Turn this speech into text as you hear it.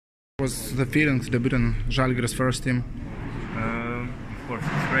Was the feeling to debut on Žalgiris first team? Of course,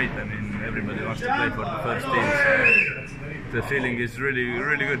 it's great. I mean, everybody wants to play for the first team, so the feeling is really,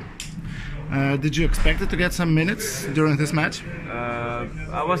 really good. Did you expect it to get some minutes during this match?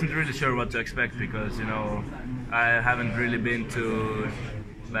 I wasn't really sure what to expect because, you know, I haven't really been to,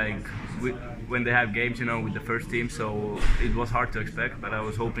 like, when they have games, you know, with the first team, so it was hard to expect, but I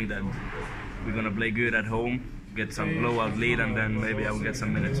was hoping that we're going to play good at home, get some blowout lead, and then maybe I will get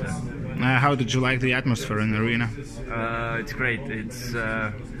some minutes. How did you like the atmosphere in the arena? It's great.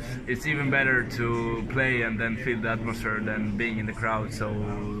 It's even better to play and then feel the atmosphere than being in the crowd, so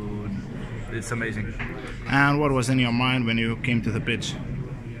it's amazing. And what was in your mind when you came to the pitch?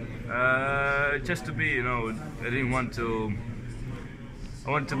 Just to be, you know, I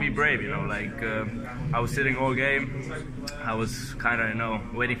want to be brave, you know, like I was sitting all game, I was kind of, you know,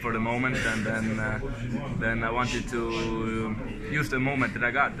 waiting for the moment, and then I wanted to use the moment that I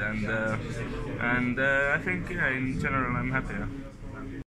got, and I think, yeah, in general I'm happy. Yeah.